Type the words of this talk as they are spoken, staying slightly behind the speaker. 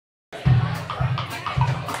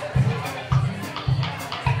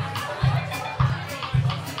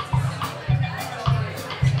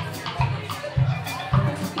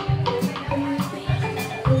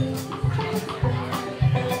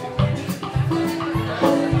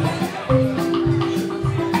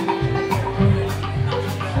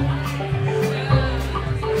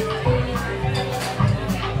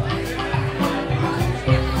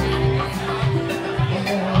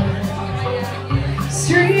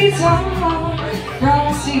streets are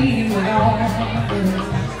frosty with all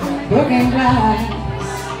this broken glass,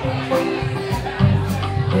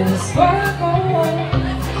 and a sparkle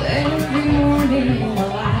every morning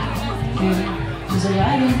while I just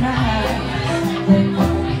riding past.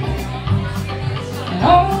 And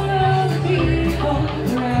all of the people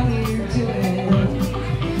around here doing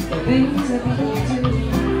the things that people do.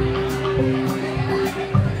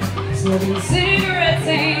 Smoking cigarettes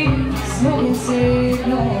and smoking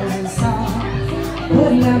signals and songs,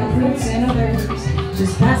 putting out fruits and others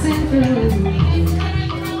just passing through.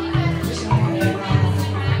 Wish you wanted it right.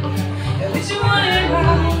 Wish you wanted it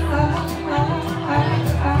right.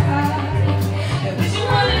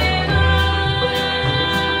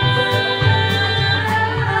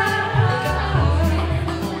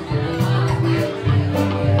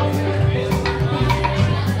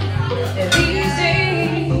 These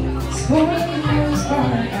days, for the most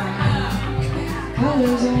part,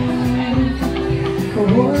 colors are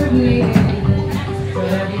coordinated. But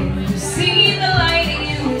have you seen the lighting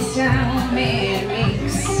in this town? Man, it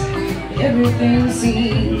makes everything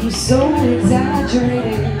seems so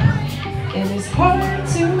exaggerated, and it's hard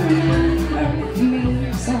to remember me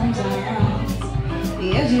sometimes. The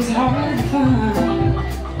edge is hard to find.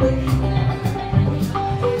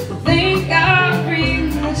 Thank God for you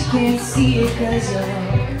that you can't see it, 'cause your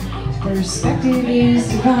perspective is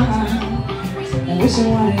divine. I wish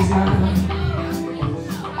one is mine.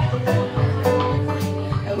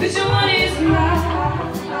 I wish one is mine.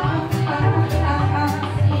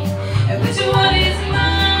 Which one is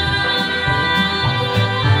mine?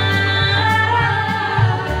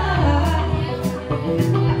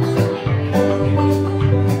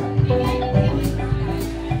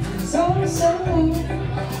 So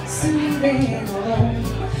soothing, although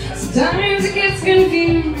sometimes it gets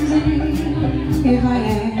confusing. If I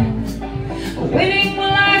am winning,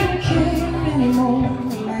 well, I don't care anymore.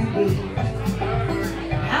 Might be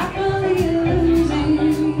happily losing.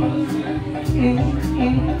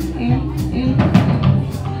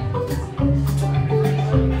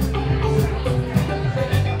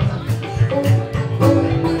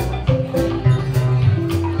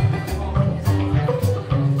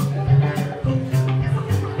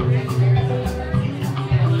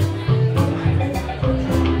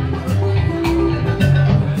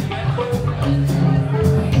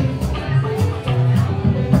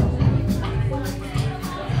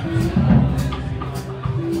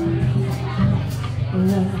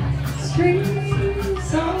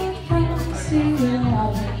 Streets are frosty with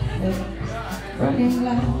all those broken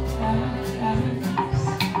glass.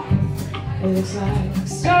 It looks like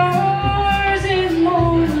stars in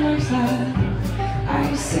morning, looks like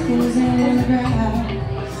icicles in the grass.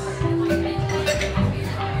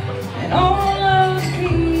 And all of the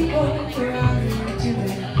people around you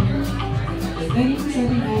doing the things that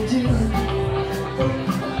people do.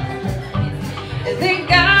 And thank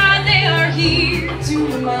God they are here to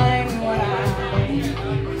remind me what I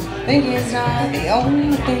think is not the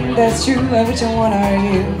only thing that's true. Which one are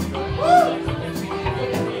you?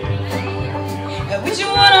 Which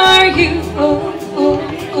one are you? Oh, oh,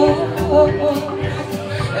 oh, oh, oh.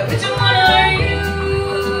 Which one are you?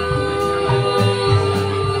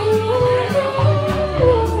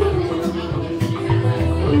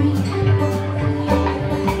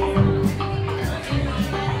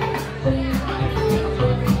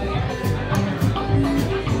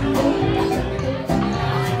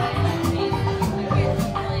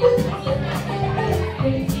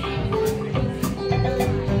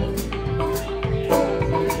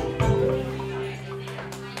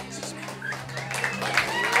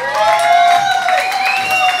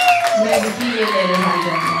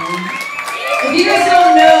 If you guys